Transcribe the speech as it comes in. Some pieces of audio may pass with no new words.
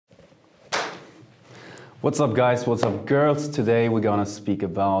What's up guys, what's up girls? Today we're gonna speak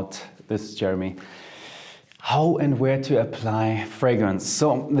about, this is Jeremy, how and where to apply fragrance.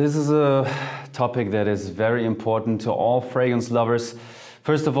 So this is a topic that is very important to all fragrance lovers.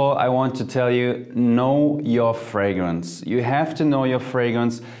 First of all, I want to tell you, know your fragrance. You have to know your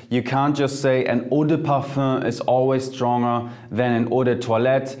fragrance. You can't just say an eau de parfum is always stronger than an eau de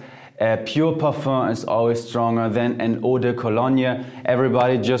toilette. A pure parfum is always stronger than an eau de cologne.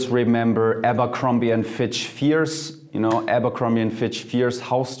 Everybody just remember Abercrombie & Fitch Fierce. You know, Abercrombie & Fitch Fierce,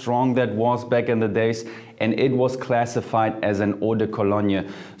 how strong that was back in the days. And it was classified as an eau de cologne.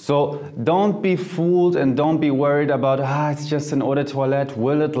 So don't be fooled and don't be worried about, it's just an eau de toilette,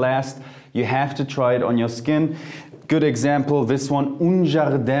 will it last? You have to try it on your skin. Good example, this one, Un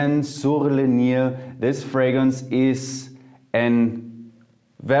Jardin sur le Nil. This fragrance is an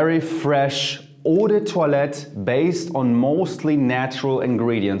very fresh eau de toilette based on mostly natural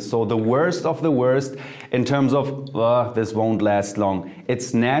ingredients. So the worst of the worst in terms of this won't last long.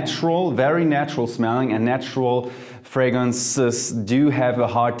 It's natural, very natural smelling, and natural fragrances do have a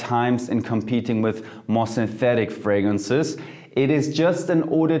hard times in competing with more synthetic fragrances. It is just an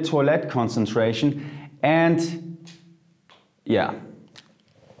eau de toilette concentration, and yeah.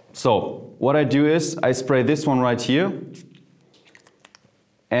 So what I do is I spray this one right here,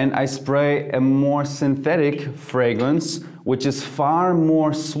 and I spray a more synthetic fragrance, which is far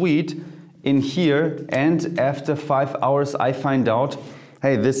more sweet in here. And after 5 hours, I find out,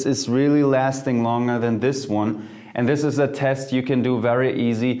 hey, this is really lasting longer than this one. And this is a test you can do very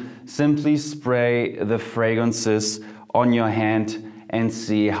easy. Simply spray the fragrances on your hand and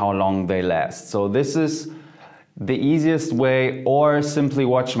see how long they last. So this is the easiest way, or simply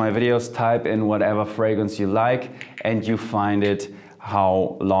watch my videos, type in whatever fragrance you like, and you find it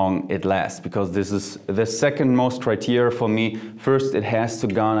how long it lasts, because this is the second most criteria for me. First, it has to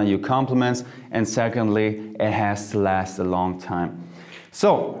garner you compliments, and secondly, it has to last a long time.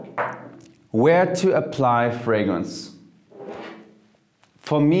 So, where to apply fragrance?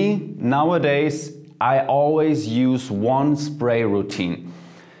 For me, nowadays, I always use one spray routine.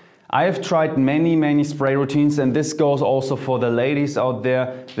 I have tried many spray routines, and this goes also for the ladies out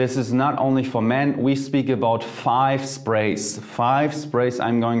there. This is not only for men. We speak about 5 sprays. 5 sprays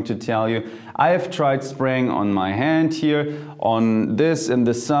I'm going to tell you. I have tried spraying on my hand here, on this in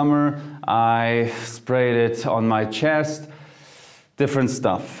the summer. I sprayed it on my chest, different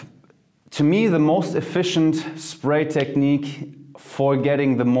stuff. To me, the most efficient spray technique for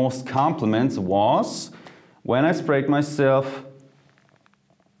getting the most compliments was when I sprayed myself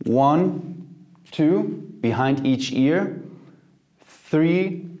 1, 2, behind each ear,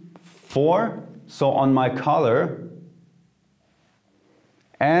 3, 4, so on my collar,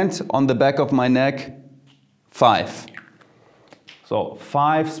 and on the back of my neck, 5. So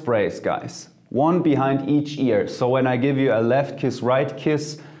 5 sprays, guys. 1 behind each ear. So when I give you a left kiss, right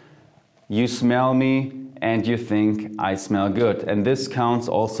kiss, you smell me and you think I smell good. And this counts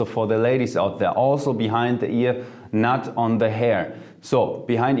also for the ladies out there. Also behind the ear, not on the hair. So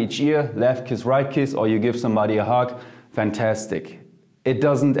behind each ear, left kiss, right kiss, or you give somebody a hug, fantastic. It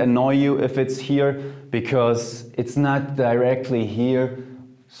doesn't annoy you if it's here, because it's not directly here,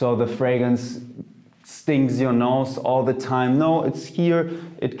 so the fragrance stings your nose all the time. No, it's here,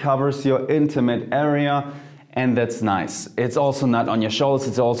 it covers your intimate area, and that's nice. It's also not on your shoulders,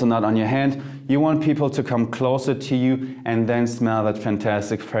 it's also not on your hand. You want people to come closer to you and then smell that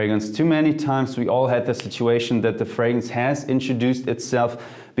fantastic fragrance. Too many times we all had the situation that the fragrance has introduced itself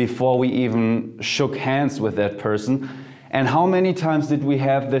before we even shook hands with that person. And how many times did we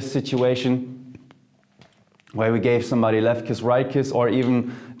have this situation where we gave somebody left kiss, right kiss, or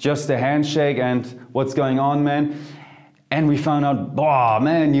even just a handshake and what's going on, man? And we found out, oh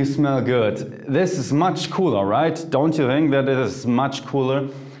man, you smell good. This is much cooler, right? Don't you think that it is much cooler?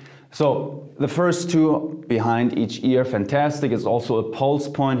 So the first 2 behind each ear, fantastic. It's also a pulse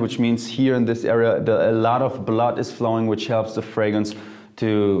point, which means here in this area, a lot of blood is flowing, which helps the fragrance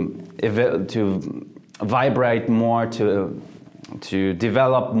to vibrate more, to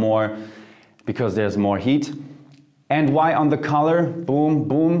develop more, because there's more heat. And why on the collar? Boom,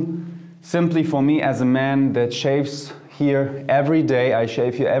 boom. Simply for me as a man that shaves here every day, I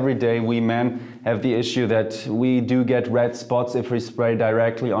shave here every day. We men have the issue that we do get red spots if we spray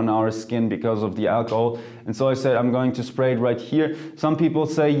directly on our skin because of the alcohol. And so I said, I'm going to spray it right here. Some people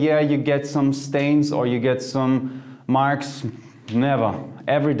say, yeah, you get some stains or you get some marks. Never.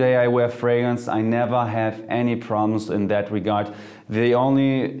 Every day I wear fragrance. I never have any problems in that regard. The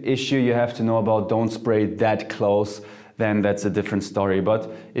only issue you have to know about, don't spray that close. Then that's a different story.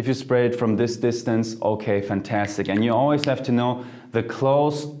 But if you spray it from this distance, okay, fantastic. And you always have to know the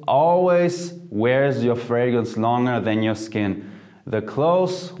clothes always wears your fragrance longer than your skin. The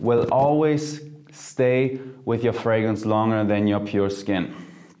clothes will always stay with your fragrance longer than your pure skin.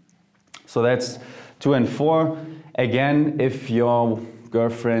 So that's 2 and 4. Again, if your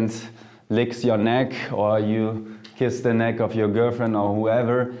girlfriend licks your neck or you kiss the neck of your girlfriend or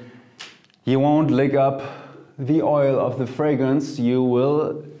whoever, you won't lick up the oil of the fragrance. You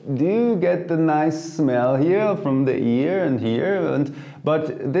will get the nice smell here from the ear and here,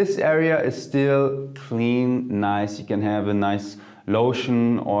 but this area is still clean, nice. You can have a nice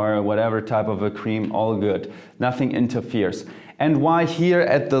lotion or whatever type of a cream, all good. Nothing interferes. And why here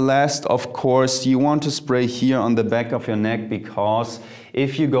at the last? Of course, you want to spray here on the back of your neck, because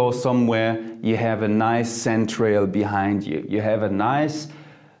if you go somewhere, you have a nice scent trail behind you. You have a nice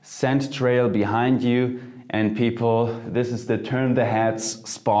scent trail behind you, and people, this is the turn the heads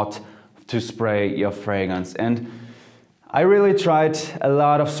spot to spray your fragrance. And I really tried a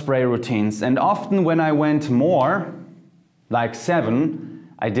lot of spray routines, and often when I went more, like 7,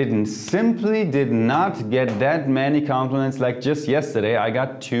 I simply did not get that many compliments. Like just yesterday, I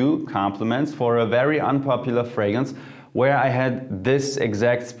got 2 compliments for a very unpopular fragrance where I had this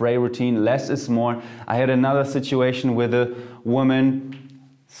exact spray routine, less is more. I had another situation with a woman,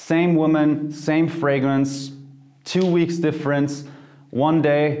 same fragrance, 2 weeks difference. One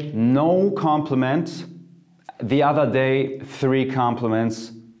day, no compliment. The other day, 3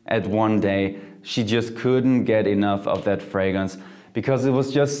 compliments at one day. She just couldn't get enough of that fragrance because it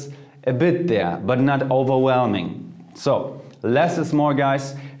was just a bit there, but not overwhelming. So, less is more,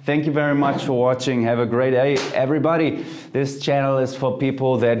 guys. Thank you very much for watching. Have a great day, everybody. This channel is for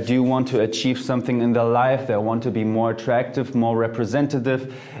people that do want to achieve something in their life, that want to be more attractive, more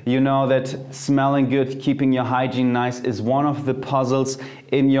representative. You know that smelling good, keeping your hygiene nice is one of the puzzles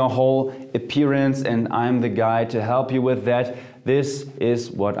in your whole appearance, and I'm the guy to help you with that. This is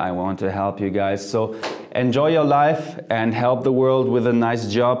what I want to help you guys. So enjoy your life and help the world with a nice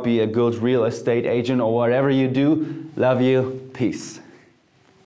job. Be a good real estate agent or whatever you do. Love you. Peace.